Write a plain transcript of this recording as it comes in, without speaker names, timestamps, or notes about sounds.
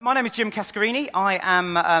My name is Jim Cascarini. I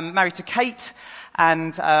am married to Kate,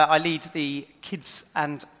 and I lead the kids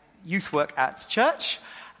and youth work at church.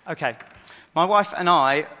 Okay, my wife and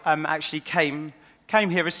I actually came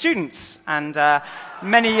here as students, and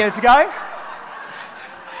many years ago.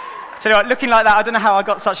 So anyway, looking like that, I don't know how I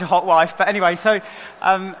got such a hot wife, but anyway, so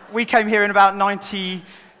we came here in about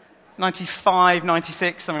 95,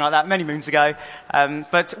 96, something like that, many moons ago.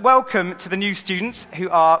 But welcome to the new students who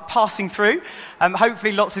are passing through.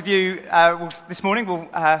 Hopefully lots of you this morning will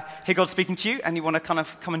hear God speaking to you, and you want to kind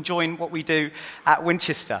of come and join what we do at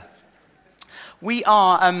Winchester. We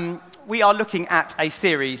are looking at a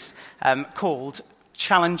series called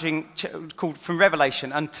From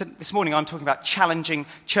Revelation, and this morning I'm talking about challenging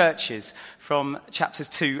churches from chapters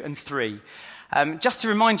 2 and 3. Just to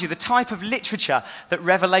remind you, the type of literature that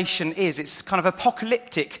Revelation is, it's kind of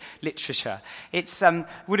apocalyptic literature. It's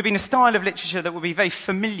would have been a style of literature that would be very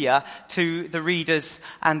familiar to the readers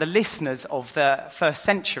and the listeners of the first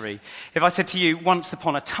century. If I said to you, once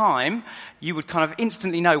upon a time, you would kind of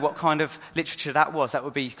instantly know what kind of literature that was. That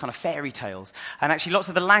would be kind of fairy tales. And actually lots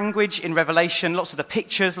of the language in Revelation, lots of the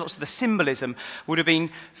pictures, lots of the symbolism would have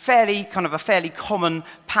been fairly common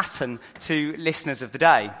pattern to listeners of the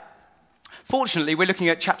day. Fortunately, we're looking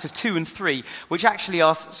at chapters 2 and 3, which actually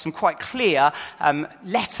are some quite clear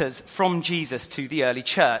letters from Jesus to the early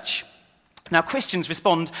church. Now, Christians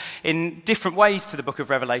respond in different ways to the book of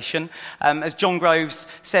Revelation. As John Groves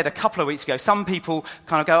said a couple of weeks ago, some people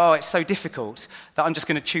kind of go, it's so difficult that I'm just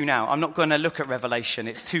going to tune out. I'm not going to look at Revelation.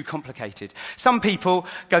 It's too complicated. Some people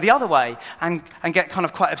go the other way and get kind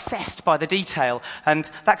of quite obsessed by the detail. And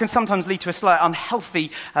that can sometimes lead to a slight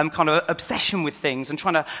unhealthy kind of obsession with things and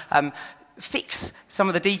trying to fix some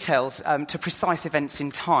of the details to precise events in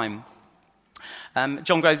time.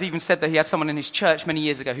 John Groves even said that he had someone in his church many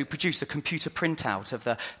years ago who produced a computer printout of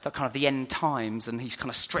the kind of the end times, and he's kind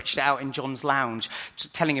of stretched it out in John's lounge,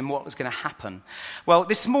 telling him what was going to happen. Well,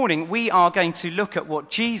 this morning we are going to look at what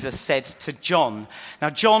Jesus said to John. Now,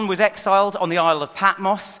 John was exiled on the Isle of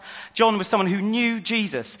Patmos. John was someone who knew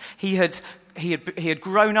Jesus. He had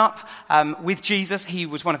grown up with Jesus. He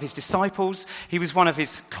was one of his disciples. He was one of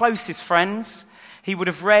his closest friends. He would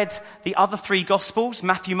have read the other three Gospels,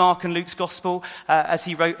 Matthew, Mark, and Luke's Gospel, as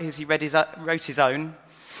he wrote his own.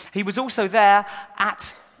 He was also there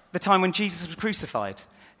at the time when Jesus was crucified.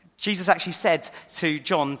 Jesus actually said to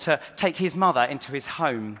John to take his mother into his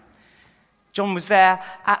home. John was there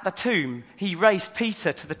at the tomb. He raced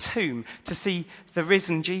Peter to the tomb to see the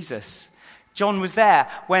risen Jesus. John was there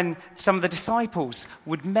when some of the disciples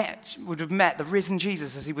would have met the risen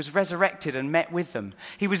Jesus as he was resurrected and met with them.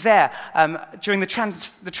 He was there during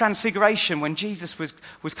the transfiguration when Jesus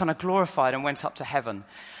was kind of glorified and went up to heaven.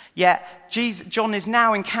 Yet John is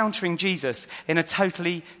now encountering Jesus in a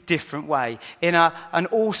totally different way, in an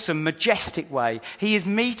awesome, majestic way. He is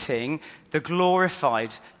meeting the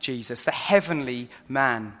glorified Jesus, the heavenly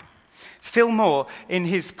man. Phil Moore, in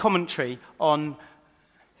his commentary on...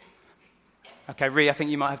 Okay, Ree, I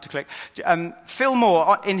think you might have to click. Phil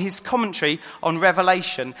Moore, in his commentary on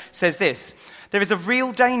Revelation, says this: there is a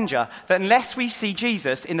real danger that unless we see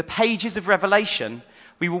Jesus in the pages of Revelation,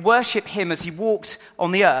 we will worship him as he walked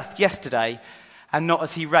on the earth yesterday and not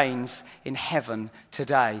as he reigns in heaven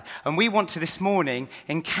today. And we want to this morning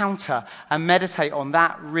encounter and meditate on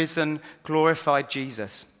that risen, glorified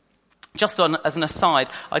Jesus. Just as an aside,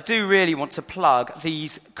 I do really want to plug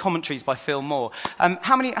these commentaries by Phil Moore.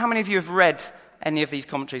 How many of you have read any of these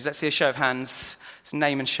commentaries? Let's see a show of hands. It's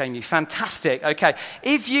name and shame you. Fantastic. Okay.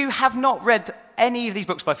 If you have not read any of these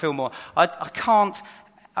books by Phil Moore, I can't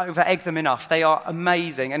over-egg them enough. They are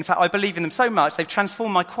amazing. In fact, I believe in them so much, they've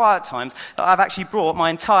transformed my quiet times that I've actually brought my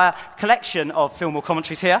entire collection of Phil Moore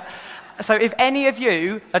commentaries here. So if any of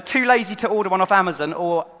you are too lazy to order one off Amazon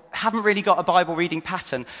or haven't really got a Bible reading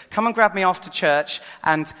pattern, come and grab me after church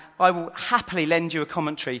and I will happily lend you a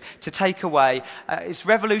commentary to take away. It's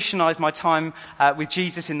revolutionized my time with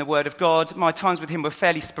Jesus in the Word of God. My times with him were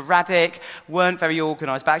fairly sporadic, weren't very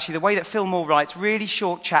organized, but actually the way that Phil Moore writes, really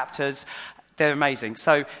short chapters, they're amazing.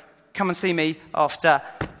 So come and see me after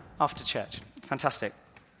church. Fantastic.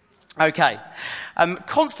 Okay.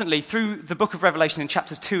 Constantly through the book of Revelation in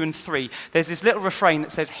chapters 2 and 3, there's this little refrain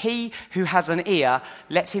that says, he who has an ear,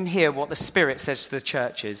 let him hear what the Spirit says to the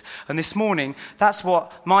churches. And this morning, that's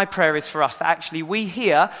what my prayer is for us, that actually we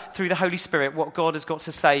hear through the Holy Spirit what God has got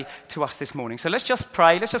to say to us this morning. So let's just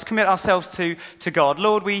pray. Let's just commit ourselves to God.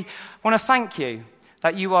 Lord, we want to thank you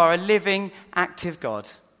that you are a living, active God.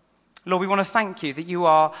 Lord, we want to thank you that you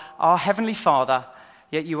are our Heavenly Father,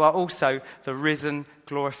 yet you are also the risen,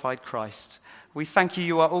 glorified Christ. We thank you,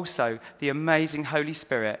 you are also the amazing Holy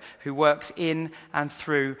Spirit who works in and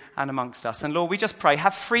through and amongst us. And Lord, we just pray,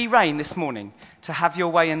 have free reign this morning to have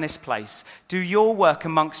your way in this place. Do your work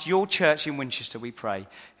amongst your church in Winchester, we pray.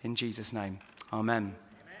 In Jesus' name, amen.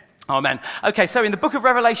 Amen. Okay, so in the book of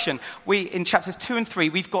Revelation, in chapters 2 and 3,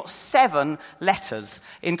 we've got 7 letters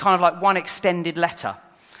in kind of like one extended letter.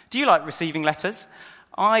 Do you like receiving letters?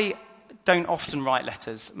 I don't often write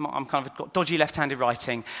letters. I'm kind of got dodgy left-handed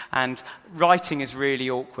writing, and writing is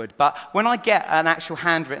really awkward. But when I get an actual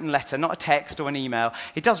handwritten letter, not a text or an email,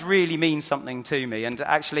 it does really mean something to me. And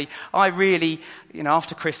actually, I really,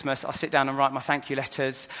 after Christmas, I sit down and write my thank you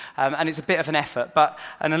letters, and it's a bit of an effort,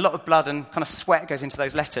 and a lot of blood and kind of sweat goes into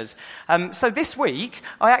those letters. So this week,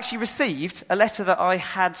 I actually received a letter that I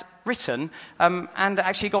had written, and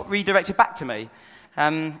actually got redirected back to me.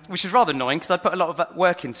 Which is rather annoying because I put a lot of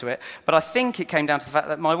work into it. But I think it came down to the fact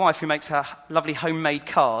that my wife, who makes her lovely homemade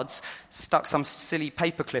cards, stuck some silly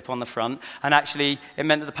paperclip on the front, and actually it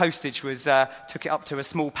meant that the postage took it up to a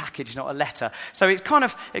small package, not a letter. So it kind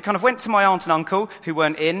of went to my aunt and uncle who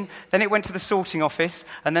weren't in. Then it went to the sorting office,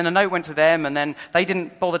 and then a note went to them, and then they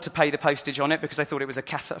didn't bother to pay the postage on it because they thought it was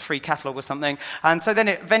a free catalogue or something. And so then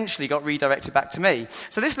it eventually got redirected back to me.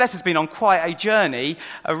 So this letter's been on quite a journey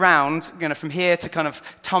around, from here to kind of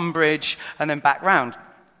Tunbridge and then back round.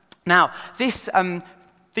 Now, this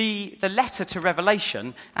the letter to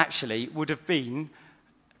Revelation actually would have been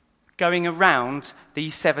going around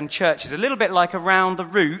these 7 churches, a little bit like around the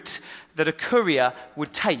route that a courier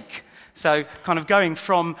would take. So kind of going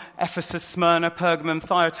from Ephesus, Smyrna, Pergamum,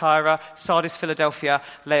 Thyatira, Sardis, Philadelphia,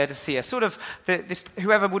 Laodicea. Sort of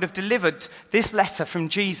whoever would have delivered this letter from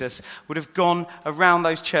Jesus would have gone around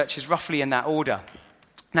those churches roughly in that order.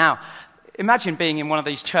 Now, imagine being in one of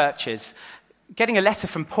these churches. Getting a letter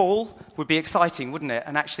from Paul would be exciting, wouldn't it?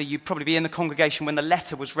 And actually, you'd probably be in the congregation when the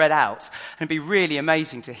letter was read out, and it'd be really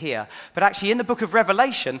amazing to hear. But actually, in the book of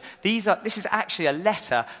Revelation, this is actually a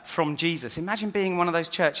letter from Jesus. Imagine being in one of those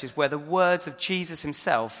churches where the words of Jesus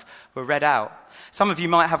himself were read out. Some of you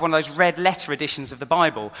might have one of those red letter editions of the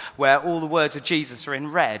Bible where all the words of Jesus are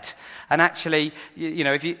in red. And actually,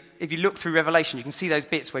 if you look through Revelation, you can see those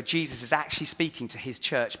bits where Jesus is actually speaking to his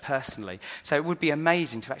church personally. So it would be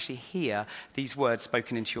amazing to actually hear these words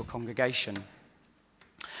spoken into your congregation.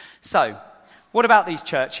 So, what about these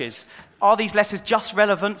churches? Are these letters just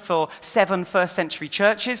relevant for 7 first-century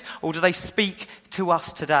churches, or do they speak to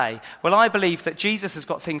us today? Well, I believe that Jesus has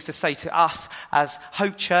got things to say to us as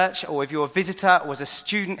Hope Church, or if you're a visitor or as a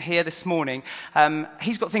student here this morning,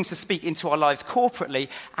 he's got things to speak into our lives corporately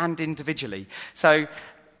and individually. So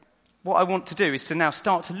what I want to do is to now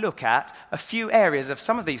start to look at a few areas of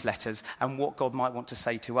some of these letters and what God might want to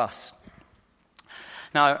say to us.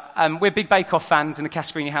 Now, we're big Bake Off fans in the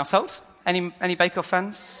Cascarini household. Any Bake Off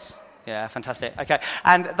fans? Yeah, fantastic. Okay.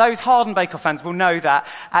 And those hardened Bake Off fans will know that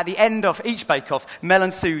at the end of each Bake Off, Mel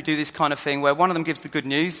and Sue do this kind of thing where one of them gives the good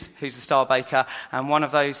news, who's the star baker, and one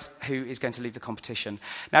of those who is going to leave the competition.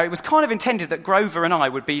 Now, it was kind of intended that Grover and I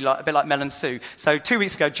would be a bit like Mel and Sue. So 2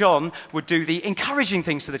 weeks ago, John would do the encouraging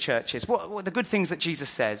things to the churches, what are the good things that Jesus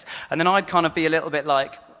says. And then I'd kind of be a little bit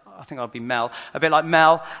like, I think I'd be Mel, a bit like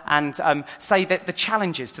Mel, and say that the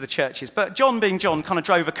challenges to the churches. But John, being John, kind of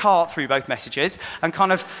drove a cart through both messages and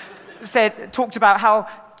kind of talked about how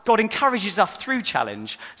God encourages us through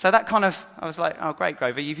challenge. So that kind of, I was like, oh, great,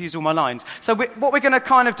 Grover, you've used all my lines. So what we're going to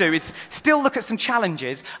kind of do is still look at some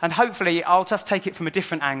challenges, and hopefully I'll just take it from a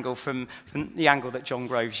different angle, from the angle that John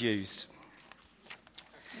Groves used.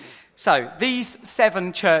 So, these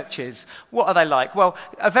 7 churches, what are they like? Well,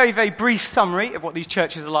 a very, very brief summary of what these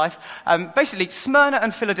churches are like. Basically, Smyrna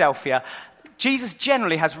and Philadelphia, Jesus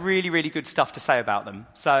generally has really, really good stuff to say about them.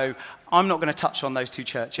 So, I'm not going to touch on those 2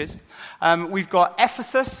 churches. We've got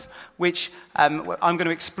Ephesus, which I'm going to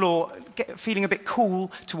explore, feeling a bit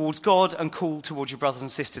cool towards God and cool towards your brothers and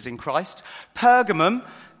sisters in Christ. Pergamum,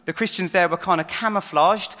 the Christians there were kind of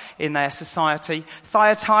camouflaged in their society.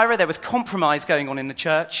 Thyatira, there was compromise going on in the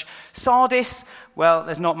church. Sardis, well,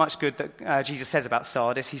 there's not much good that Jesus says about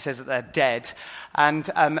Sardis. He says that they're dead. And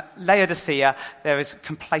Laodicea, there is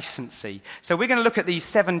complacency. So we're going to look at these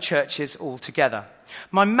 7 churches all together.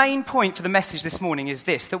 My main point for the message this morning is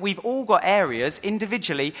this, that we've all got areas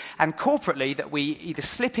individually and corporately that we either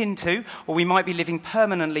slip into or we might be living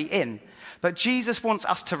permanently in. But Jesus wants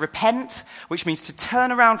us to repent, which means to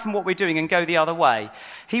turn around from what we're doing and go the other way.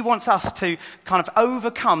 He wants us to kind of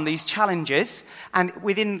overcome these challenges and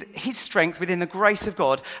within his strength, within the grace of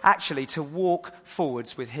God, actually to walk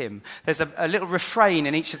forwards with him. There's a little refrain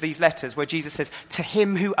in each of these letters where Jesus says, to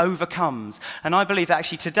him who overcomes. And I believe that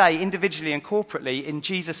actually today, individually and corporately, in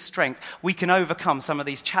Jesus' strength, we can overcome some of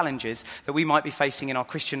these challenges that we might be facing in our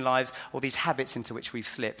Christian lives or these habits into which we've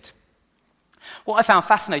slipped. What I found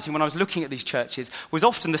fascinating when I was looking at these churches was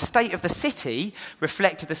often the state of the city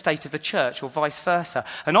reflected the state of the church, or vice versa.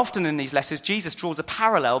 And often in these letters, Jesus draws a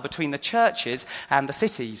parallel between the churches and the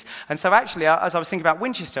cities. And so actually, as I was thinking about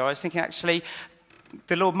Winchester, I was thinking actually,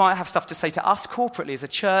 the Lord might have stuff to say to us corporately as a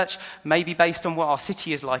church, maybe based on what our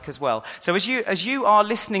city is like as well. So as you are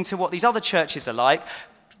listening to what these other churches are like,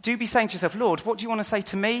 do be saying to yourself, Lord, what do you want to say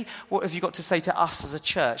to me? What have you got to say to us as a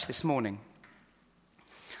church this morning?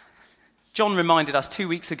 John reminded us 2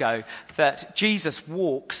 weeks ago that Jesus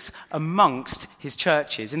walks amongst his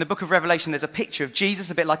churches. In the book of Revelation, there's a picture of Jesus,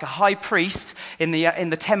 a bit like a high priest in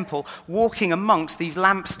the temple, walking amongst these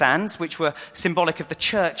lampstands, which were symbolic of the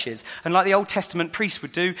churches. And like the Old Testament priest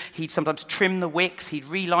would do, he'd sometimes trim the wicks, he'd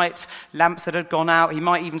relight lamps that had gone out, he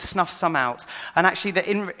might even snuff some out. And actually,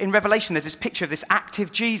 in Revelation, there's this picture of this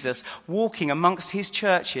active Jesus walking amongst his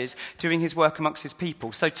churches, doing his work amongst his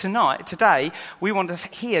people. So today, we want to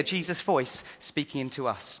hear Jesus' voice speaking into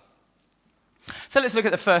us. So let's look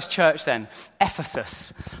at the first church then,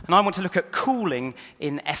 Ephesus. And I want to look at calling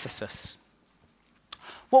in Ephesus.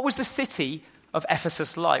 What was the city of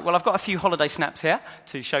Ephesus like? Well, I've got a few holiday snaps here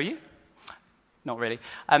to show you. Not really.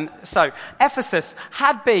 So Ephesus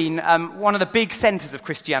had been one of the big centres of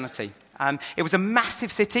Christianity. It was a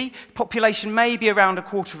massive city, population maybe around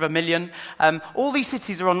 250,000. All these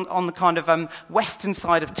cities are on the kind of western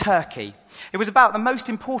side of Turkey. It was about the most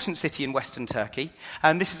important city in western Turkey.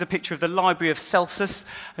 And this is a picture of the Library of Celsus,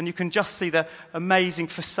 and you can just see the amazing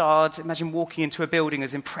facade. Imagine walking into a building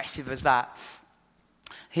as impressive as that.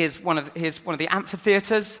 Here's one of the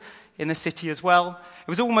amphitheatres in the city as well. It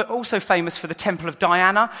was also famous for the Temple of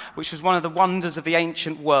Diana, which was one of the wonders of the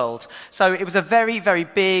ancient world. So it was a very, very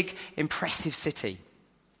big, impressive city.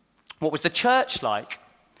 What was the church like?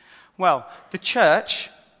 Well, the church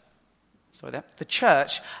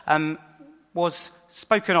was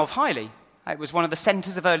spoken of highly. It was one of the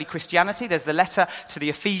centres of early Christianity. There's the letter to the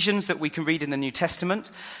Ephesians that we can read in the New Testament.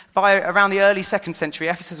 By around the early 2nd century,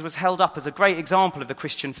 Ephesus was held up as a great example of the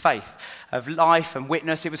Christian faith, of life and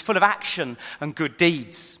witness. It was full of action and good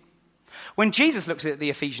deeds. When Jesus looks at the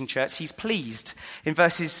Ephesian church, he's pleased. In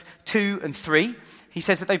verses 2 and 3, he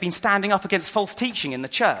says that they've been standing up against false teaching in the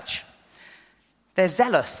church. They're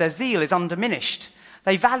zealous. Their zeal is undiminished.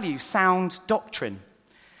 They value sound doctrine.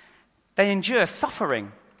 They endure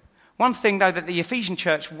suffering. One thing, though, that the Ephesian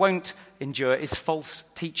church won't endure is false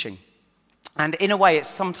teaching. And in a way,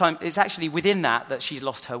 it's actually within that she's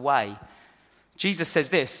lost her way. Jesus says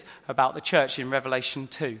this about the church in Revelation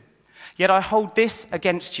 2. Yet I hold this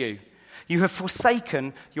against you. You have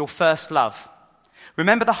forsaken your first love.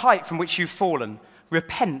 Remember the height from which you've fallen.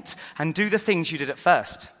 Repent and do the things you did at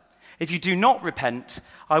first. If you do not repent,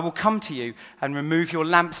 I will come to you and remove your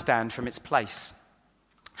lampstand from its place.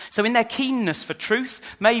 So in their keenness for truth,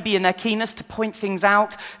 maybe in their keenness to point things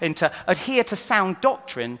out and to adhere to sound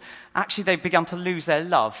doctrine, actually they've begun to lose their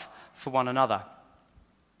love for one another.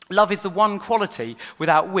 Love is the one quality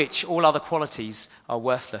without which all other qualities are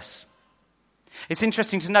worthless. It's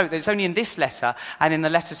interesting to note that it's only in this letter and in the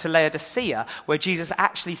letter to Laodicea where Jesus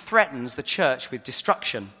actually threatens the church with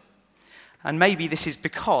destruction. And maybe this is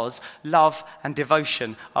because love and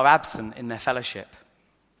devotion are absent in their fellowship.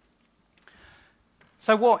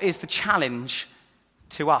 So what is the challenge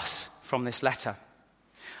to us from this letter?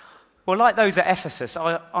 Well, like those at Ephesus,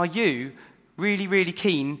 are you really, really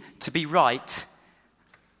keen to be right,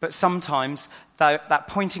 but sometimes that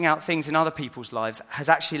pointing out things in other people's lives has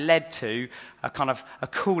actually led to a kind of a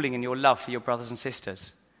cooling in your love for your brothers and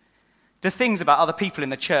sisters? Do things about other people in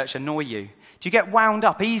the church annoy you? Do you get wound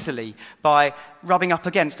up easily by rubbing up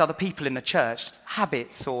against other people in the church,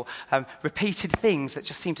 habits or repeated things that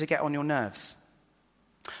just seem to get on your nerves?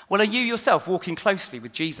 Well, are you yourself walking closely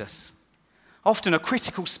with Jesus? Often a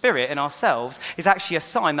critical spirit in ourselves is actually a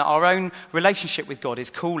sign that our own relationship with God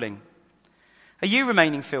is cooling. Are you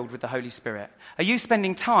remaining filled with the Holy Spirit? Are you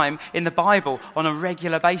spending time in the Bible on a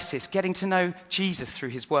regular basis, getting to know Jesus through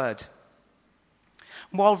his word?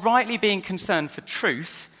 While rightly being concerned for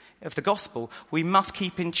truth of the gospel, we must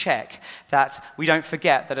keep in check that we don't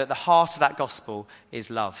forget that at the heart of that gospel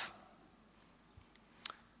is love.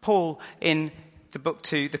 Paul, in the book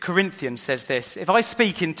to the Corinthians, says this: if I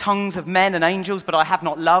speak in tongues of men and angels, but I have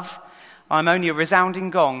not love, I am only a resounding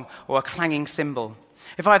gong or a clanging cymbal.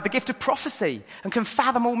 If I have the gift of prophecy and can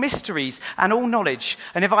fathom all mysteries and all knowledge,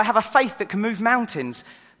 and if I have a faith that can move mountains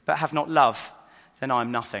but have not love, then I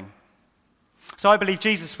am nothing. So I believe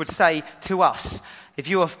Jesus would say to us, if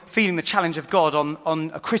you are feeling the challenge of God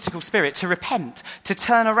on a critical spirit, to repent, to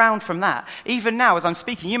turn around from that. Even now, as I'm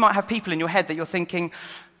speaking, you might have people in your head that you're thinking,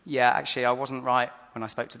 yeah, actually, I wasn't right when I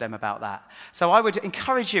spoke to them about that. So I would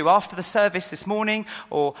encourage you, after the service this morning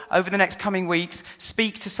or over the next coming weeks,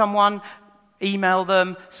 speak to someone, email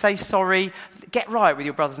them, say sorry, get right with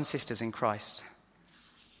your brothers and sisters in Christ.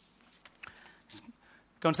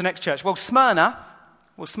 Go on to the next church. Smyrna,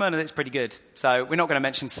 that's pretty good. So we're not going to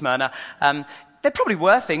mention Smyrna. There probably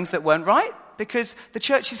were things that weren't right, because the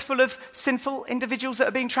church is full of sinful individuals that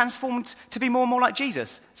are being transformed to be more and more like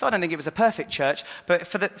Jesus. So I don't think it was a perfect church, but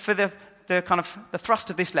for the kind of the thrust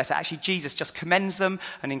of this letter, actually Jesus just commends them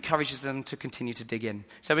and encourages them to continue to dig in.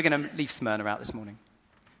 So we're going to leave Smyrna out this morning.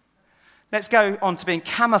 Let's go on to being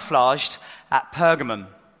camouflaged at Pergamum.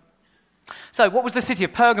 So what was the city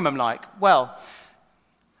of Pergamum like? Well,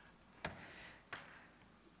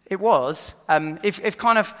 it was, if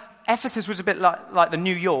kind of Ephesus was a bit like the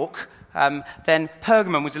New York, then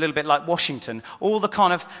Pergamum was a little bit like Washington. All the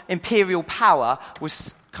kind of imperial power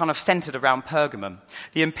was kind of centered around Pergamum.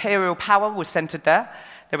 The imperial power was centered there.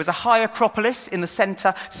 There was a high Acropolis in the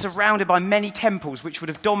center, surrounded by many temples, which would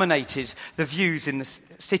have dominated the views in the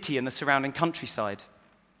city and the surrounding countryside.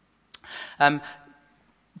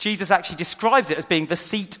 Jesus actually describes it as being the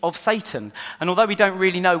seat of Satan. And although we don't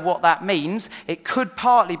really know what that means, it could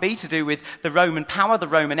partly be to do with the Roman power, the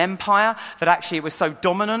Roman Empire, that actually it was so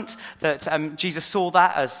dominant that Jesus saw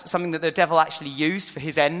that as something that the devil actually used for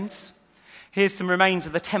his ends. Here's some remains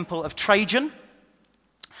of the Temple of Trajan.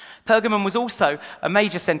 Pergamum was also a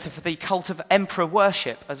major center for the cult of emperor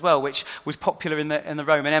worship as well, which was popular in the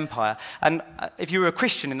Roman Empire. And if you were a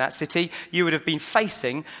Christian in that city, you would have been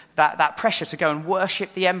facing that pressure to go and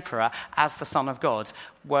worship the emperor as the Son of God,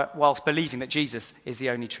 whilst believing that Jesus is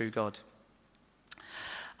the only true God.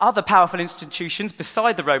 Other powerful institutions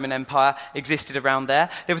beside the Roman Empire existed around there.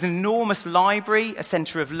 There was an enormous library, a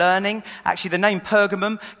center of learning. Actually, the name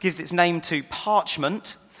Pergamum gives its name to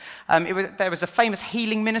parchment. There was a famous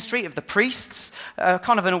healing ministry of the priests,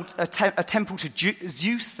 kind of a temple to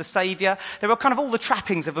Zeus, the saviour. There were kind of all the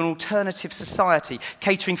trappings of an alternative society,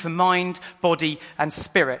 catering for mind, body, and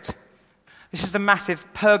spirit. This is the massive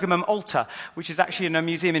Pergamum altar, which is actually in a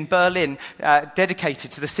museum in Berlin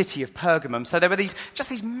dedicated to the city of Pergamum. So there were these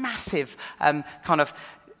massive kind of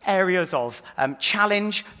areas of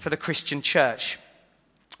challenge for the Christian church.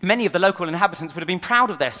 Many of the local inhabitants would have been proud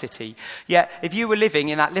of their city, yet if you were living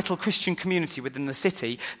in that little Christian community within the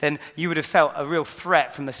city, then you would have felt a real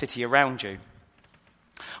threat from the city around you.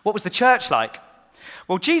 What was the church like?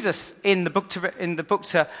 Well, Jesus, in the book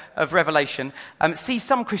of Revelation, sees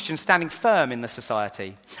some Christians standing firm in the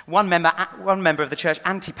society. One member of the church,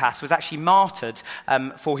 Antipas, was actually martyred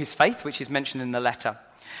for his faith, which is mentioned in the letter.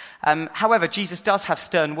 However, Jesus does have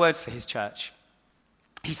stern words for his church.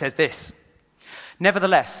 He says this: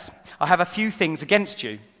 "Nevertheless, I have a few things against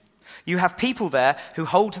you. You have people there who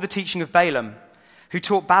hold to the teaching of Balaam, who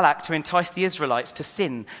taught Balak to entice the Israelites to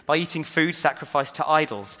sin by eating food sacrificed to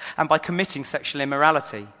idols and by committing sexual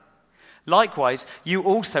immorality. Likewise, you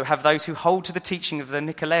also have those who hold to the teaching of the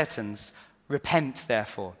Nicolaitans. Repent,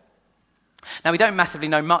 therefore." Now, we don't massively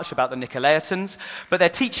know much about the Nicolaitans, but their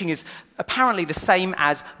teaching is apparently the same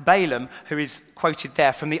as Balaam, who is quoted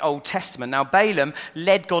there from the Old Testament. Now, Balaam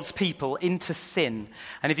led God's people into sin.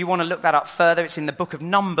 And if you want to look that up further, it's in the book of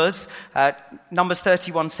Numbers. Numbers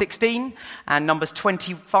 31:16 and Numbers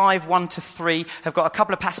 25:1-3 have got a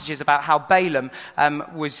couple of passages about how Balaam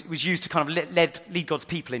was used to kind of lead God's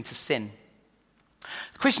people into sin.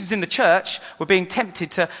 Christians in the church were being tempted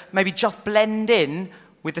to maybe just blend in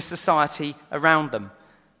with the society around them.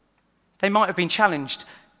 They might have been challenged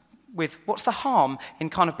with, what's the harm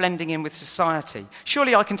in kind of blending in with society?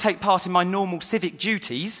 Surely I can take part in my normal civic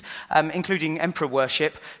duties, including emperor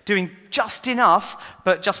worship, doing just enough,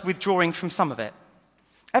 but just withdrawing from some of it.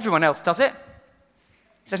 Everyone else does it.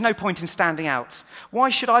 There's no point in standing out.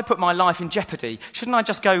 Why should I put my life in jeopardy? Shouldn't I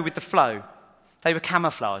just go with the flow? They were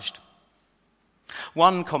camouflaged.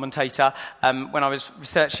 One commentator, when I was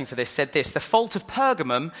researching for this, said this: "The fault of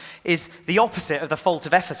Pergamum is the opposite of the fault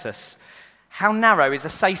of Ephesus. How narrow is the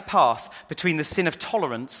safe path between the sin of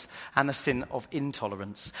tolerance and the sin of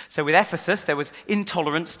intolerance." So with Ephesus, there was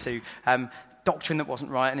intolerance to doctrine that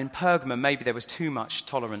wasn't right, and in Pergamum, maybe there was too much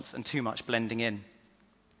tolerance and too much blending in.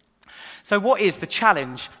 So what is the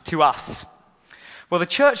challenge to us? Well, the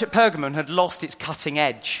church at Pergamum had lost its cutting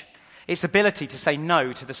edge. its ability to say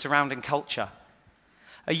no to the surrounding culture?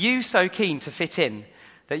 Are you so keen to fit in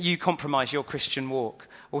that you compromise your Christian walk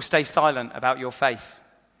or stay silent about your faith?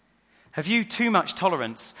 Have you too much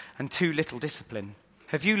tolerance and too little discipline?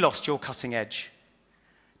 Have you lost your cutting edge?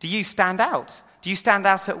 Do you stand out? Do you stand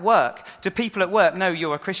out at work? Do people at work know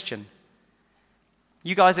you're a Christian?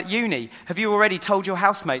 You guys at uni, have you already told your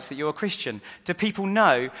housemates that you're a Christian? Do people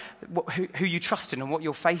know who you trust in and what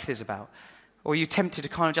your faith is about? Or are you tempted to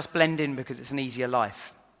kind of just blend in because it's an easier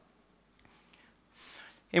life?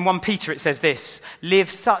 In 1 Peter it says this: live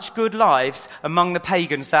such good lives among the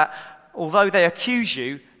pagans that, although they accuse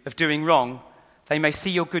you of doing wrong, they may see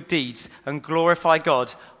your good deeds and glorify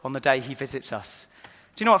God on the day he visits us.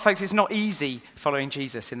 Do you know what, folks? It's not easy following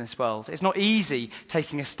Jesus in this world. It's not easy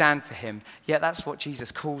taking a stand for him. Yet that's what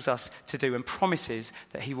Jesus calls us to do and promises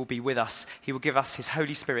that he will be with us. He will give us his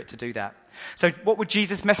Holy Spirit to do that. So what would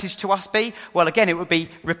Jesus' message to us be? Well, again, it would be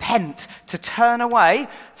repent, to turn away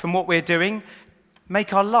from what we're doing,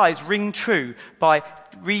 make our lives ring true by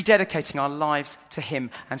rededicating our lives to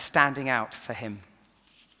him and standing out for him.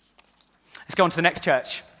 Let's go on to the next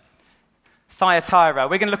church. Thyatira.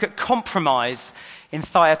 We're going to look at compromise in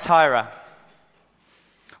Thyatira.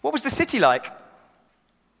 What was the city like?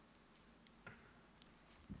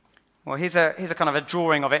 Well, here's a kind of a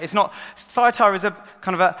drawing of it. It's not, Thyatira is a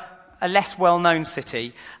kind of a less well-known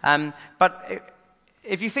city, but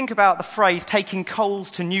if you think about the phrase "taking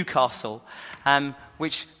coals to Newcastle,"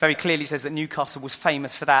 which very clearly says that Newcastle was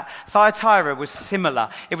famous for that, Thyatira was similar.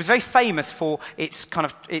 It was very famous for its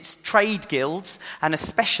trade guilds, and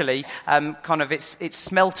especially its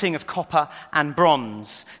smelting of copper and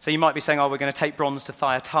bronze. So you might be saying, "Oh, we're going to take bronze to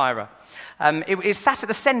Thyatira." It sat at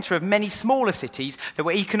the centre of many smaller cities that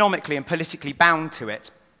were economically and politically bound to it.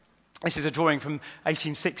 This is a drawing from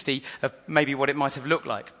 1860 of maybe what it might have looked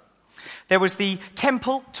like. There was the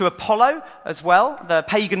temple to Apollo as well, the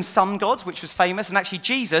pagan sun god, which was famous. And actually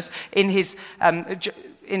Jesus, in his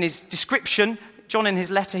description, John in his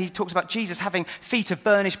letter, he talks about Jesus having feet of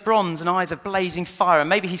burnished bronze and eyes of blazing fire. And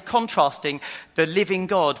maybe he's contrasting the living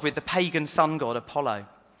God with the pagan sun god Apollo.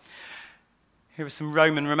 Here are some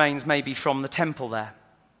Roman remains maybe from the temple there.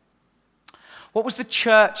 What was the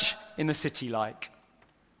church in the city like?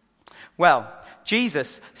 Well,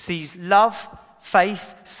 Jesus sees love,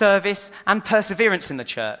 faith, service, and perseverance in the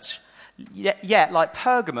church. Yet, like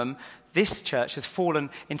Pergamum, this church has fallen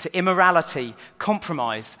into immorality,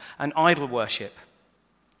 compromise, and idol worship.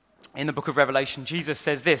 In the book of Revelation, Jesus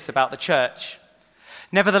says this about the church: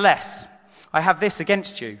 "Nevertheless, I have this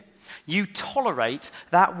against you. You tolerate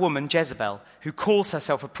that woman Jezebel, who calls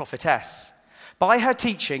herself a prophetess. By her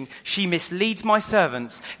teaching, she misleads my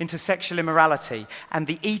servants into sexual immorality and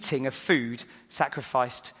the eating of food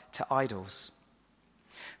sacrificed to idols."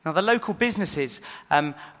 Now, the local businesses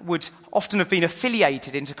would often have been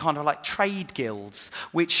affiliated into kind of like trade guilds,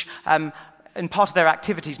 which, and part of their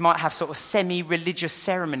activities might have sort of semi-religious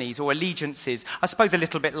ceremonies or allegiances. I suppose a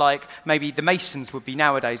little bit like maybe the Masons would be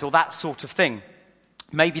nowadays, or that sort of thing.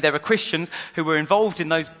 Maybe there were Christians who were involved in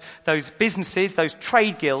those businesses, those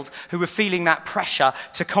trade guilds, who were feeling that pressure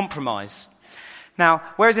to compromise. Now,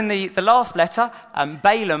 whereas in the last letter,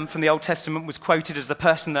 Balaam from the Old Testament was quoted as the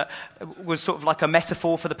person that was sort of like a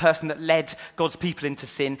metaphor for the person that led God's people into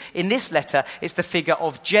sin, in this letter, it's the figure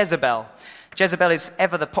of Jezebel. Jezebel is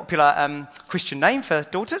ever the popular Christian name for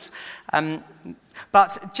daughters.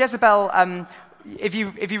 But Jezebel, if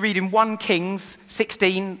you read in 1 Kings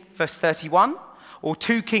 16, verse 31, or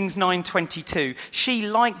 2 Kings 9:22, she,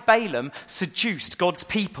 like Balaam, seduced God's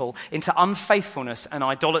people into unfaithfulness and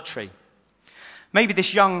idolatry. Maybe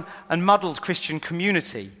this young and muddled Christian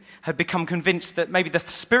community had become convinced that maybe the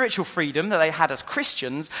spiritual freedom that they had as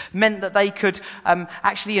Christians meant that they could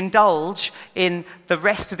actually indulge in the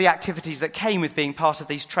rest of the activities that came with being part of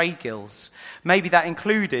these trade guilds. Maybe that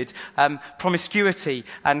included promiscuity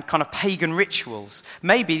and kind of pagan rituals.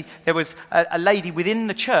 Maybe there was a lady within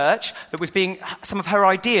the church that was some of her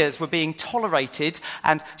ideas were being tolerated,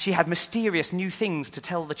 and she had mysterious new things to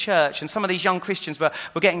tell the church. And some of these young Christians were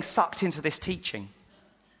getting sucked into this teaching.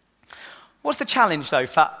 What's the challenge, though,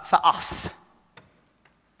 for us?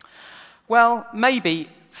 Well, maybe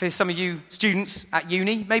for some of you students at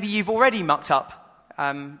uni, maybe you've already mucked up.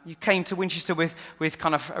 You came to Winchester with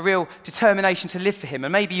kind of a real determination to live for him,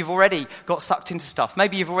 and maybe you've already got sucked into stuff.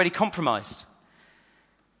 Maybe you've already compromised.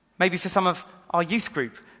 Maybe for some of our youth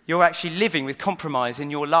group, you're actually living with compromise in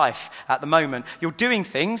your life at the moment. You're doing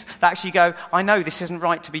things that actually go, I know this isn't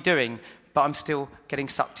right to be doing, but I'm still getting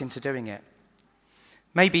sucked into doing it.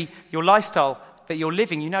 Maybe your lifestyle that you're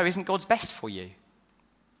living, isn't God's best for you.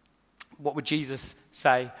 What would Jesus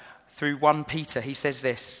say through 1 Peter? He says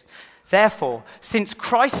this: Therefore, since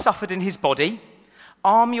Christ suffered in his body,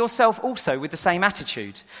 arm yourself also with the same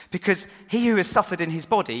attitude, because he who has suffered in his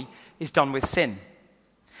body is done with sin.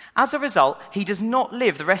 As a result, he does not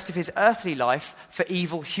live the rest of his earthly life for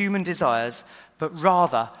evil human desires, but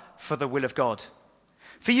rather for the will of God.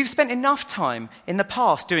 For you've spent enough time in the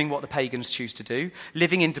past doing what the pagans choose to do,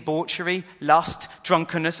 living in debauchery, lust,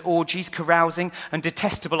 drunkenness, orgies, carousing, and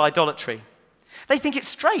detestable idolatry. They think it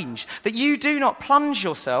strange that you do not plunge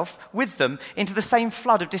yourself with them into the same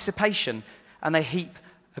flood of dissipation, and they heap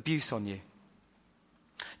abuse on you.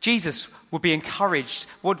 Jesus would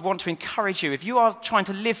want to encourage you. If you are trying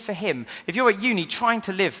to live for him, if you're at uni trying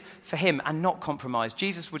to live for him and not compromise,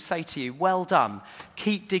 Jesus would say to you, well done,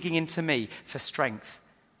 keep digging into me for strength.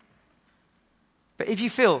 But if you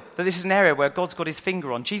feel that this is an area where God's got his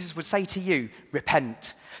finger on, Jesus would say to you,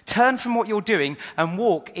 repent. Turn from what you're doing and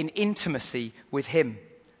walk in intimacy with him.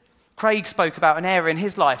 Craig spoke about an area in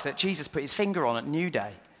his life that Jesus put his finger on at New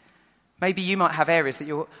Day. Maybe you might have areas that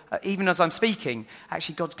you're, even as I'm speaking,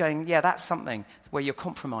 actually God's going, yeah, that's something where you're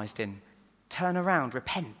compromised in. Turn around,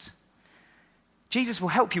 repent. Jesus will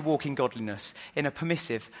help you walk in godliness in a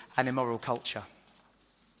permissive and immoral culture.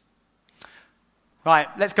 Right,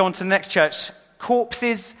 let's go on to the next church.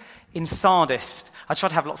 Corpses in Sardis. I try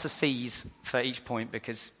to have lots of C's for each point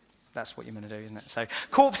because that's what you're going to do, isn't it? So,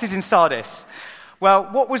 corpses in Sardis. Well,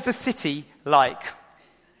 what was the city like?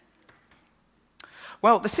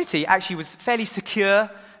 Well, the city actually was fairly secure,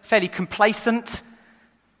 fairly complacent,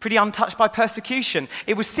 pretty untouched by persecution.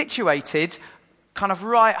 It was situated kind of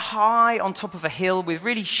right high on top of a hill with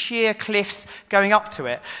really sheer cliffs going up to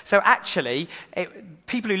it. So actually,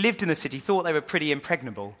 people who lived in the city thought they were pretty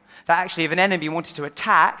impregnable. That actually, if an enemy wanted to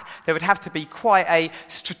attack, there would have to be quite a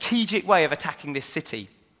strategic way of attacking this city.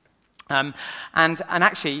 And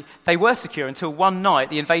actually, they were secure until one night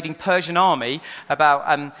the invading Persian army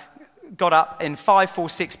got up in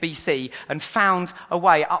 546 BC and found a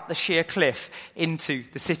way up the sheer cliff into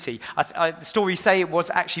the city. The stories say it was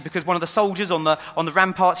actually because one of the soldiers on the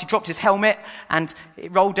ramparts, he dropped his helmet and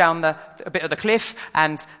it rolled down a bit of the cliff,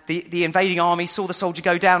 and the invading army saw the soldier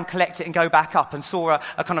go down, collect it and go back up, and saw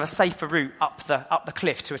a kind of a safer route up the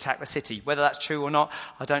cliff to attack the city. Whether that's true or not,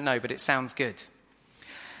 I don't know, but it sounds good.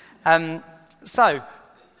 So,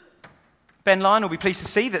 Ben Lyon will be pleased to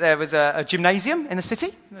see that there was a gymnasium in the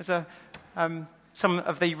city. There's some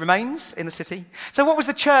of the remains in the city. So what was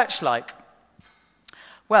the church like?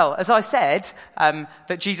 Well, as I said,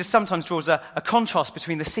 that Jesus sometimes draws a contrast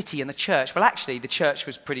between the city and the church. Well, actually, the church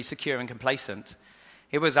was pretty secure and complacent.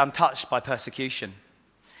 It was untouched by persecution.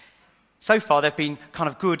 So far, there have been kind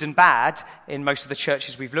of good and bad in most of the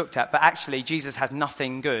churches we've looked at, but actually, Jesus has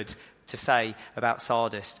nothing good to say about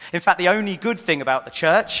Sardis. In fact, the only good thing about the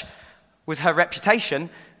church was her reputation,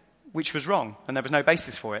 which was wrong, and there was no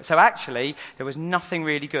basis for it. So actually, there was nothing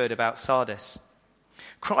really good about Sardis.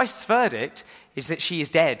 Christ's verdict is that she is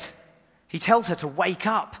dead. He tells her to wake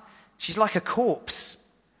up. She's like a corpse.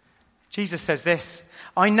 Jesus says this,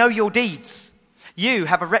 I know your deeds. You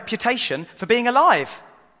have a reputation for being alive,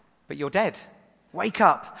 but you're dead. Wake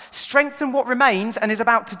up, strengthen what remains and is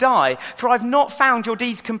about to die, for I've not found your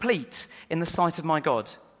deeds complete in the sight of my God.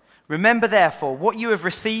 Remember, therefore, what you have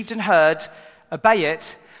received and heard, obey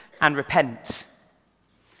it, and repent.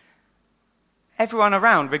 Everyone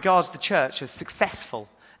around regards the church as successful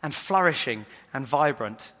and flourishing and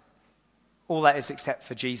vibrant. All that is except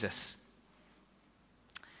for Jesus.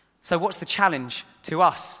 So what's the challenge to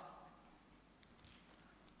us?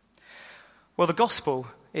 Well, the gospel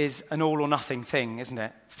is an all or nothing thing, isn't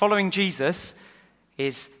it? Following Jesus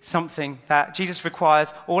is something that Jesus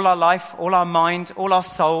requires all our life, all our mind, all our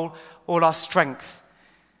soul, all our strength.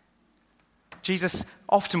 Jesus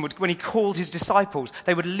often would, when he called his disciples,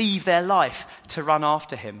 they would leave their life to run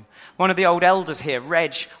after him. One of the old elders here,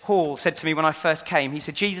 Reg Hall, said to me when I first came, he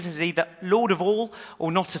said, Jesus is either Lord of all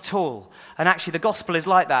or not at all. And actually the gospel is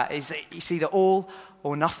like that. It's either all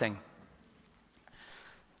or nothing.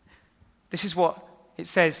 This is what it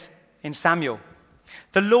says in Samuel.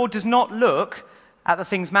 The Lord does not look at the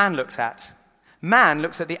things man looks at. Man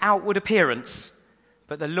looks at the outward appearance,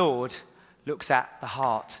 but the Lord looks at the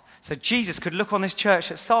heart. So Jesus could look on this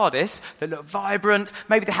church at Sardis that looked vibrant.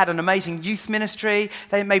 Maybe they had an amazing youth ministry.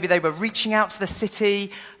 Maybe they were reaching out to the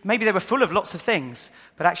city. Maybe they were full of lots of things.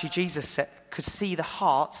 But actually Jesus could see the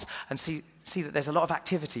hearts and see that there's a lot of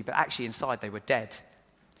activity, but actually inside they were dead.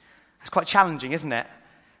 It's quite challenging, isn't it?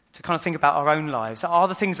 To kind of think about our own lives. Are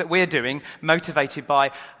the things that we're doing motivated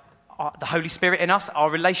by the Holy Spirit in us, our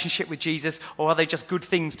relationship with Jesus, or are they just good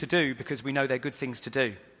things to do because we know they're good things to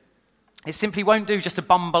do? It simply won't do just to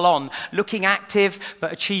bumble on, looking active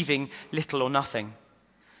but achieving little or nothing.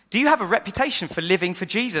 Do you have a reputation for living for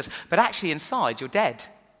Jesus, but actually inside you're dead?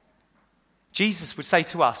 Jesus would say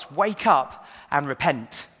to us, wake up and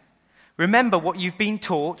repent. Remember what you've been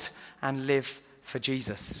taught and live for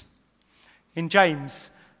Jesus. In James,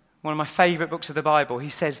 one of my favourite books of the Bible, he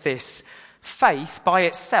says this: faith by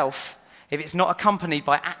itself, if it's not accompanied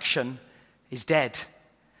by action, is dead.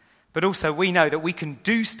 But also we know that we can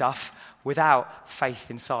do stuff without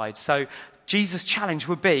faith inside. So Jesus' challenge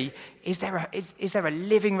would be, is there a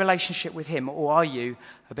living relationship with him, or are you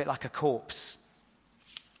a bit like a corpse?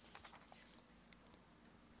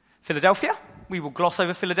 Philadelphia. We will gloss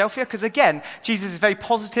over Philadelphia because, again, Jesus is very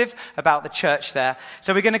positive about the church there.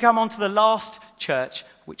 So we're going to come on to the last church,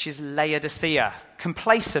 which is Laodicea.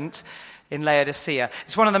 Complacent in Laodicea.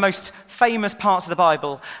 It's one of the most famous parts of the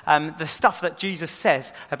Bible, the stuff that Jesus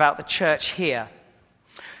says about the church here.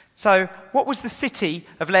 So what was the city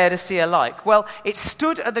of Laodicea like? Well, it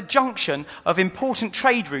stood at the junction of important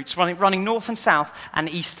trade routes running north and south and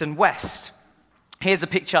east and west. Here's a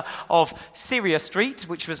picture of Syria Street,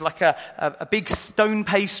 which was like a big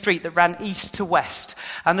stone-paved street that ran east to west.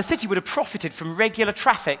 And the city would have profited from regular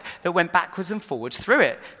traffic that went backwards and forwards through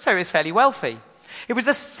it. So it was fairly wealthy. It was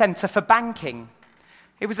the centre for banking.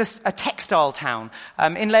 It was a textile town.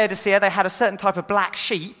 In Laodicea, they had a certain type of black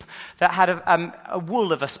sheep that had a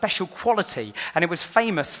wool of a special quality. And it was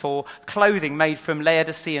famous for clothing made from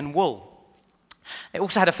Laodicean wool. It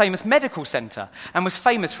also had a famous medical centre and was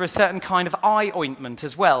famous for a certain kind of eye ointment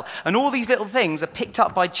as well. And all these little things are picked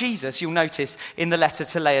up by Jesus, you'll notice, in the letter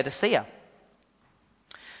to Laodicea.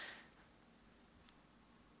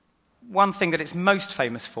 One thing that it's most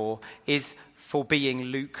famous for is for being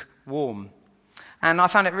lukewarm. And I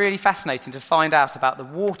found it really fascinating to find out about the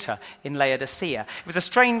water in Laodicea.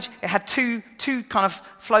 It had two kind of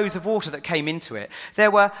flows of water that came into it. There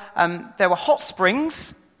were hot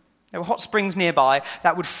springs. There were hot springs nearby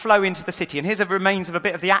that would flow into the city. And here's the remains of a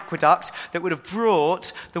bit of the aqueduct that would have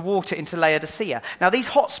brought the water into Laodicea. Now, these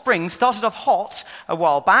hot springs started off hot a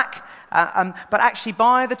while back, but actually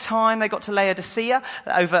by the time they got to Laodicea,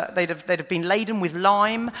 they'd have been laden with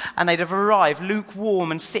lime, and they'd have arrived lukewarm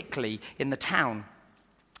and sickly in the town.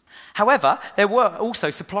 However, there were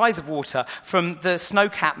also supplies of water from the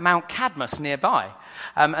snow-capped Mount Cadmus nearby.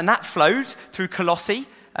 And that flowed through Colossae.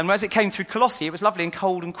 And as it came through Colossae, it was lovely and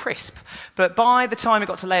cold and crisp. But by the time it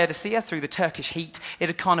got to Laodicea, through the Turkish heat, it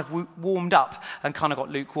had kind of warmed up and kind of got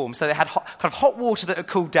lukewarm. So they had hot water that had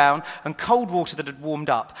cooled down and cold water that had warmed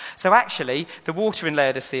up. So actually, the water in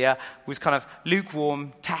Laodicea was kind of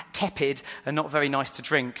lukewarm, tepid, and not very nice to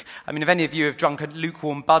drink. I mean, if any of you have drunk a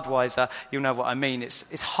lukewarm Budweiser, you'll know what I mean.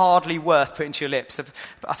 It's hardly worth putting to your lips.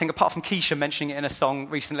 I think apart from Keisha mentioning it in a song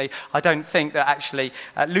recently, I don't think that actually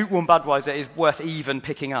lukewarm Budweiser is worth even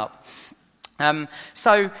picking up.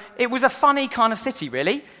 So it was a funny kind of city,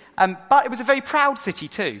 really, but it was a very proud city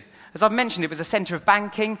too. As I've mentioned, it was a centre of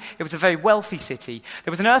banking. It was a very wealthy city.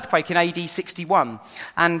 There was an earthquake in AD 61,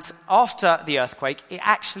 and after the earthquake,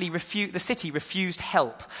 the city refused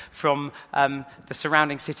help from the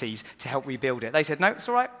surrounding cities to help rebuild it. They said, no, it's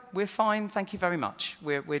all right, we're fine, thank you very much.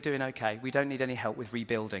 We're doing okay. We don't need any help with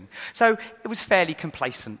rebuilding. So it was fairly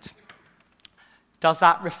complacent. Does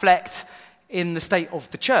that reflect in the state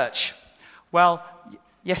of the church? Well,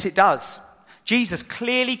 yes, it does. Jesus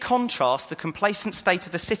clearly contrasts the complacent state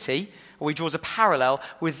of the city, or he draws a parallel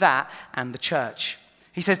with that and the church.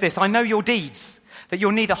 He says this: I know your deeds, that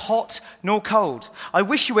you're neither hot nor cold. I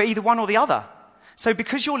wish you were either one or the other. So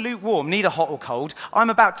because you're lukewarm, neither hot or cold, I'm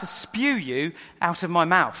about to spew you out of my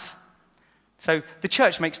mouth. So the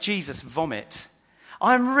church makes Jesus vomit.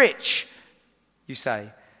 I'm rich, you say.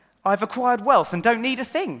 I've acquired wealth and don't need a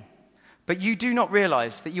thing. But you do not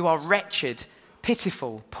realize that you are wretched,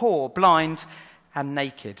 pitiful, poor, blind, and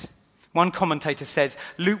naked. One commentator says,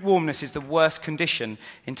 lukewarmness is the worst condition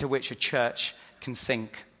into which a church can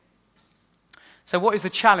sink. So what is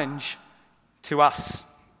the challenge to us?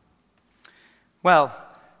 Well,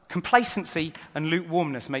 complacency and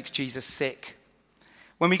lukewarmness makes Jesus sick.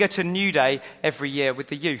 When we go to New Day every year with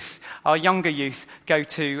the youth, our younger youth go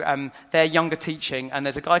to their younger teaching, and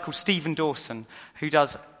there's a guy called Stephen Dawson who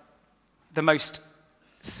does the most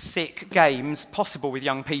sick games possible with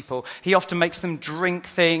young people. He often makes them drink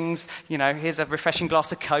things. You know, here's a refreshing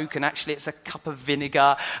glass of Coke, and actually it's a cup of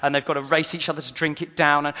vinegar, and they've got to race each other to drink it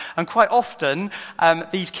down. And quite often,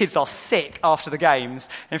 these kids are sick after the games.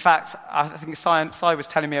 In fact, I think Si was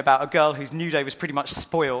telling me about a girl whose New Day was pretty much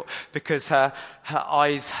spoilt because her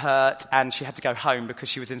eyes hurt and she had to go home because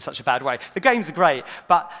she was in such a bad way. The games are great,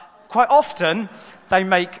 but quite often they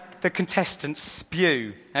make the contestants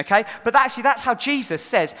spew, okay? But actually, that's how Jesus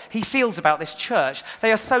says he feels about this church.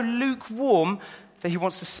 They are so lukewarm that he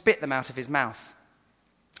wants to spit them out of his mouth?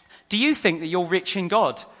 Do you think that you're rich in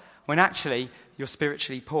God when actually you're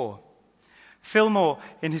spiritually poor? Fillmore,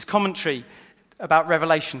 in his commentary about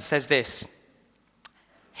Revelation, says this: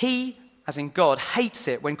 he, as in God, hates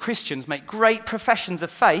it when Christians make great professions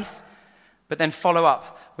of faith, but then follow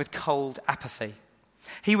up with cold apathy.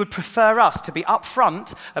 He would prefer us to be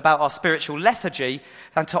upfront about our spiritual lethargy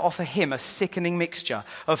than to offer him a sickening mixture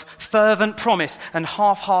of fervent promise and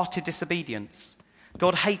half-hearted disobedience.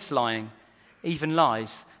 God hates lying, even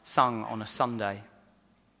lies sung on a Sunday.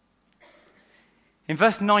 In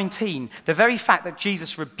verse 19, the very fact that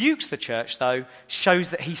Jesus rebukes the church, though,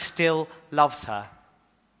 shows that he still loves her.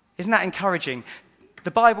 Isn't that encouraging?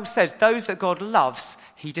 The Bible says those that God loves,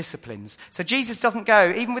 he disciplines. So Jesus doesn't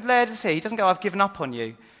go, even with Laodicea, he doesn't go, I've given up on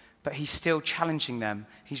you. But he's still challenging them.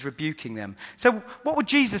 He's rebuking them. So what would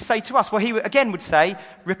Jesus say to us? Well, he again would say,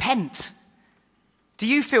 repent. Do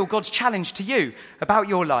you feel God's challenge to you about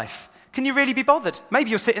your life? Can you really be bothered? Maybe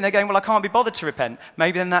you're sitting there going, well, I can't be bothered to repent.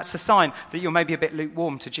 Maybe then that's a sign that you're maybe a bit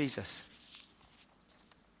lukewarm to Jesus.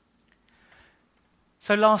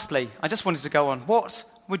 So lastly, I just wanted to go on. What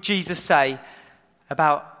would Jesus say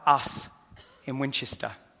about us in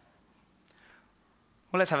Winchester?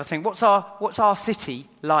 Well, let's have a think. What's our city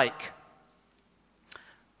like?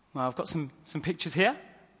 Well, I've got some pictures here.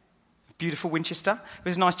 Beautiful Winchester. It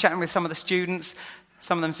was nice chatting with some of the students.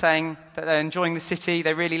 Some of them saying that they're enjoying the city,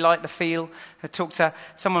 they really like the feel. I talked to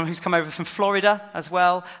someone who's come over from Florida as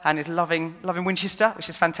well and is loving Winchester, which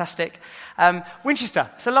is fantastic. Winchester,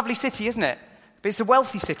 it's a lovely city, isn't it? But it's a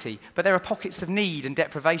wealthy city, but there are pockets of need and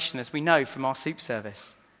deprivation, as we know from our soup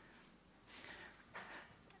service.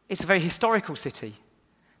 It's a very historical city.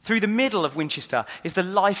 Through the middle of Winchester is the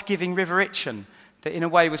life-giving River Itchen, that in a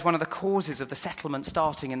way was one of the causes of the settlement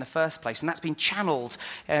starting in the first place. And that's been channeled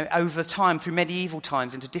over time through medieval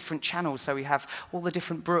times into different channels. So we have all the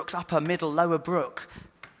different brooks, upper, middle, lower brook.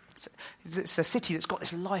 It's a city that's got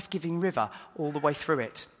this life-giving river all the way through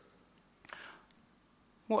it.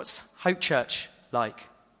 What's Hope Church like?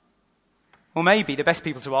 Well, maybe the best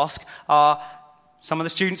people to ask are some of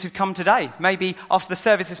the students who've come today. Maybe after the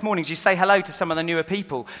service this morning, as you say hello to some of the newer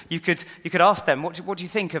people, you could ask them, what do you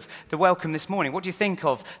think of the welcome this morning? What do you think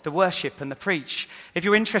of the worship and the preach? If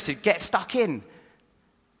you're interested, get stuck in.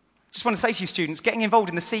 Just want to say to you students, getting involved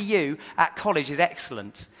in the CU at college is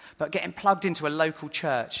excellent, but getting plugged into a local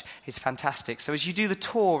church is fantastic. So as you do the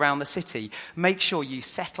tour around the city, make sure you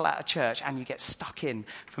settle at a church and you get stuck in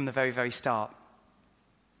from the very, very start.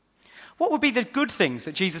 What would be the good things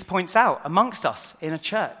that Jesus points out amongst us in a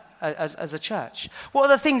church, as a church? What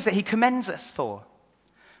are the things that he commends us for?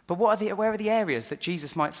 But where are the areas that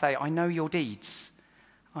Jesus might say, I know your deeds.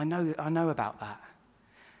 I know about that.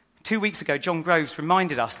 2 weeks ago, John Groves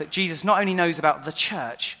reminded us that Jesus not only knows about the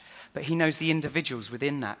church, but he knows the individuals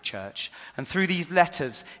within that church. And through these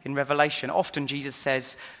letters in Revelation, often Jesus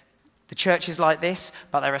says, the church is like this,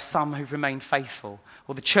 but there are some who've remained faithful.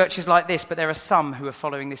 Or the church is like this, but there are some who are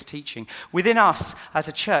following this teaching. Within us, as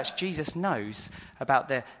a church, Jesus knows about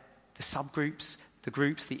the subgroups, the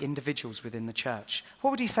groups, the individuals within the church.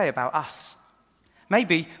 What would he say about us?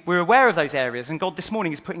 Maybe we're aware of those areas, and God this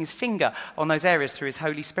morning is putting his finger on those areas through his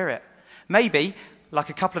Holy Spirit. Maybe, like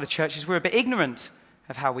a couple of the churches, we're a bit ignorant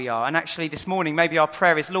of how we are. And actually this morning, maybe our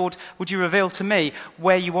prayer is, Lord, would you reveal to me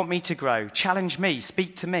where you want me to grow? Challenge me,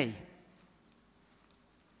 speak to me.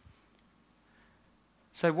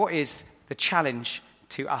 So what is the challenge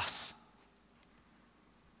to us,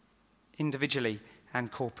 individually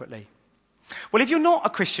and corporately? Well, if you're not a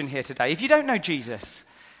Christian here today, if you don't know Jesus,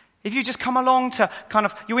 if you just come along to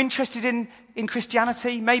you're interested in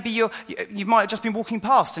Christianity, maybe you might have just been walking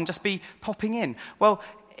past and just be popping in. Well,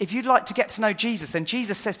 if you'd like to get to know Jesus, then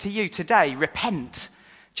Jesus says to you today, repent.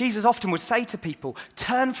 Jesus often would say to people,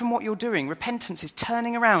 turn from what you're doing. Repentance is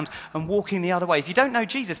turning around and walking the other way. If you don't know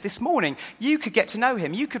Jesus this morning, you could get to know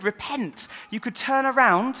him. You could repent. You could turn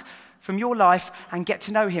around from your life and get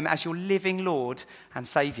to know him as your living Lord and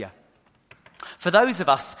Saviour. For those of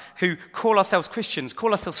us who call ourselves Christians,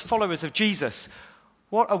 call ourselves followers of Jesus,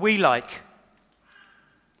 what are we like?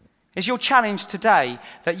 Is your challenge today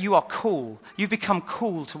that you are cool? You've become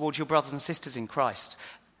cool towards your brothers and sisters in Christ?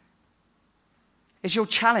 Is your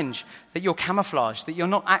challenge that you're camouflaged, that you're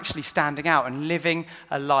not actually standing out and living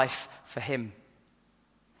a life for him?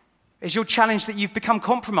 Is your challenge that you've become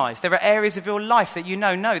compromised? There are areas of your life that you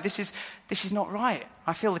know, no, this is not right.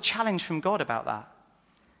 I feel the challenge from God about that.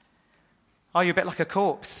 Are you a bit like a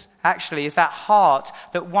corpse? Actually, is that heart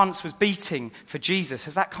that once was beating for Jesus,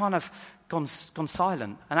 has that kind of gone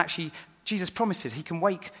silent? And actually, Jesus promises he can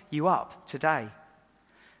wake you up today.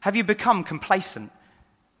 Have you become complacent?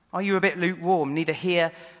 Are you a bit lukewarm, neither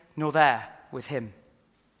here nor there with him?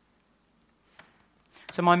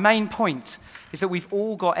 So my main point is that we've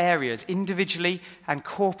all got areas, individually and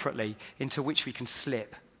corporately, into which we can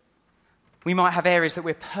slip. We might have areas that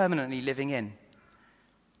we're permanently living in.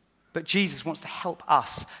 But Jesus wants to help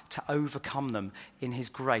us to overcome them in his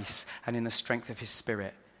grace and in the strength of his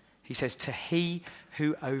Spirit. He says, to he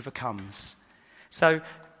who overcomes. So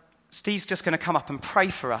Steve's just going to come up and pray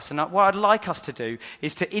for us. And what I'd like us to do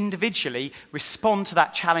is to individually respond to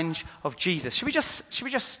that challenge of Jesus. Should we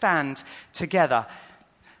just stand together?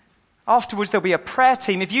 Afterwards, there'll be a prayer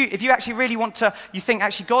team. If you actually really you think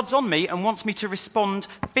actually God's on me and wants me to respond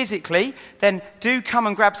physically, then do come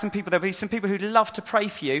and grab some people. There'll be some people who'd love to pray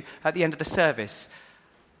for you at the end of the service.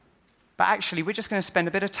 But actually, we're just going to spend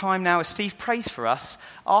a bit of time now as Steve prays for us,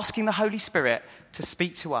 asking the Holy Spirit to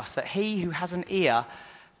speak to us, that he who has an ear,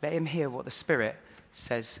 let him hear what the Spirit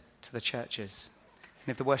says to the churches.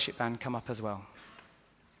 And if the worship band come up as well.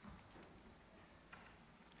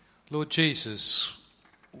 Lord Jesus,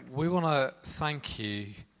 we want to thank you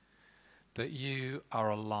that you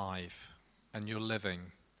are alive and you're living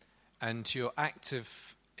and you're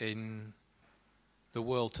active in the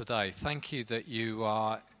world today. Thank you that you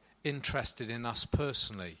are interested in us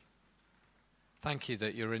personally. Thank you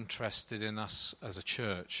that you're interested in us as a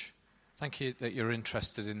church. Thank you that you're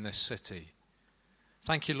interested in this city.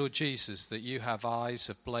 Thank you, Lord Jesus, that you have eyes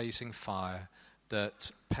of blazing fire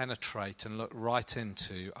that penetrate and look right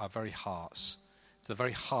into our very hearts. The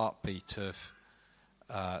very heartbeat of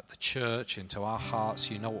the church, into our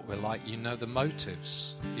hearts. You know what we're like. You know the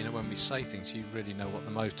motives. You know when we say things, you really know what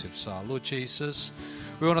the motives are. Lord Jesus,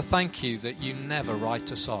 we want to thank you that you never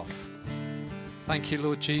write us off. Thank you,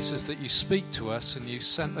 Lord Jesus, that you speak to us and you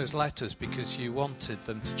sent those letters because you wanted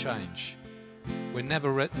them to change. We're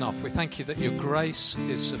never written off. We thank you that your grace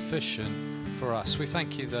is sufficient for us. We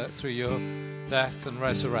thank you that through your death and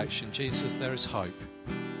resurrection, Jesus, there is hope.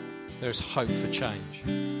 There's hope for change.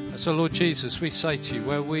 And so, Lord Jesus, we say to you,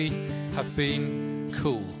 where we have been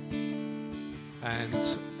cool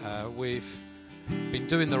and we've been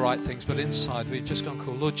doing the right things, but inside we've just gone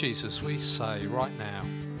cool. Lord Jesus, we say right now,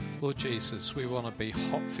 Lord Jesus, we want to be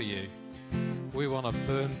hot for you. We want to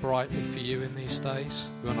burn brightly for you in these days.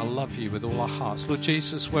 We want to love you with all our hearts. Lord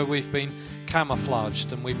Jesus, where we've been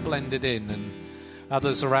camouflaged and we've blended in and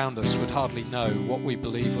others around us would hardly know what we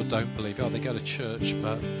believe or don't believe. Oh, they go to church,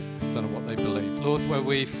 but don't know what they believe. Lord, where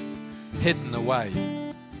we've hidden away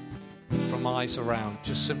from eyes around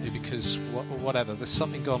just simply because whatever, there's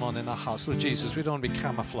something going on in our hearts. Lord Jesus, we don't want to be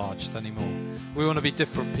camouflaged anymore. We want to be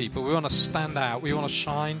different people. We want to stand out. We want to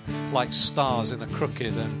shine like stars in a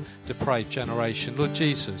crooked and depraved generation. Lord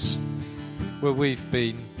Jesus, where we've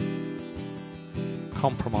been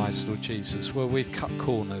compromised, Lord Jesus, where we've cut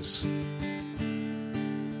corners,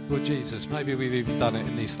 Lord Jesus, maybe we've even done it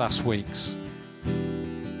in these last weeks,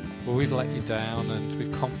 where we've let you down and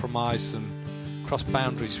we've compromised and crossed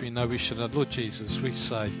boundaries we know we should have. Lord Jesus, we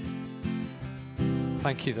say,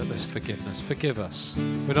 thank you that there's forgiveness. Forgive us.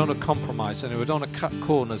 We don't want to compromise anymore. We don't want to cut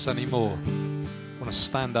corners anymore. We want to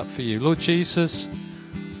stand up for you. Lord Jesus,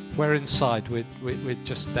 we're inside. We're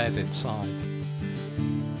just dead inside.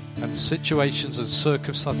 And situations and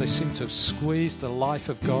circumstances, they seem to have squeezed the life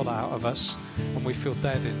of God out of us, and we feel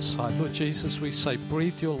dead inside. Lord Jesus, we say,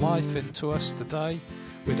 breathe your life into us today.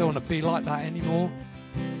 We don't want to be like that anymore.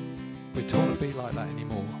 We don't want to be like that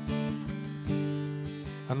anymore.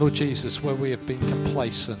 And Lord Jesus, where we have been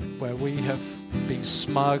complacent, where we have been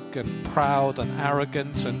smug and proud and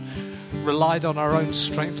arrogant and relied on our own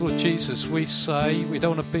strength, Lord Jesus, we say we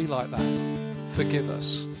don't want to be like that. Forgive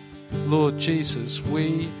us. Lord Jesus,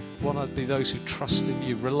 we want to be those who trust in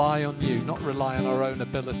you, rely on you, not rely on our own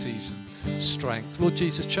abilities and strength. Lord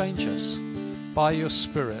Jesus, change us by your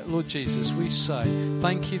Spirit. Lord Jesus, we say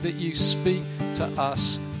thank you that you speak to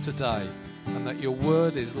us today and that your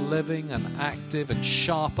word is living and active and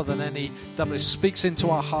sharper than any double. It speaks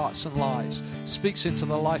into our hearts and lives, speaks into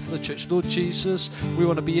the life of the church. Lord Jesus, we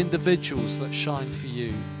want to be individuals that shine for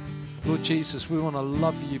you. Lord Jesus, we want to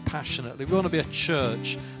love you passionately. We want to be a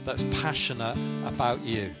church that's passionate about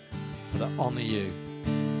you, that honour you.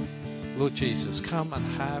 Lord Jesus, come and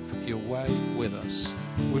have your way with us.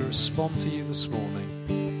 We respond to you this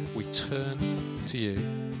morning. We turn to you.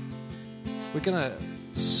 We're going to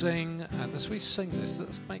sing, and as we sing this,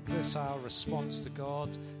 let's make this our response to God.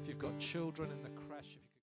 If you've got children in the crowd,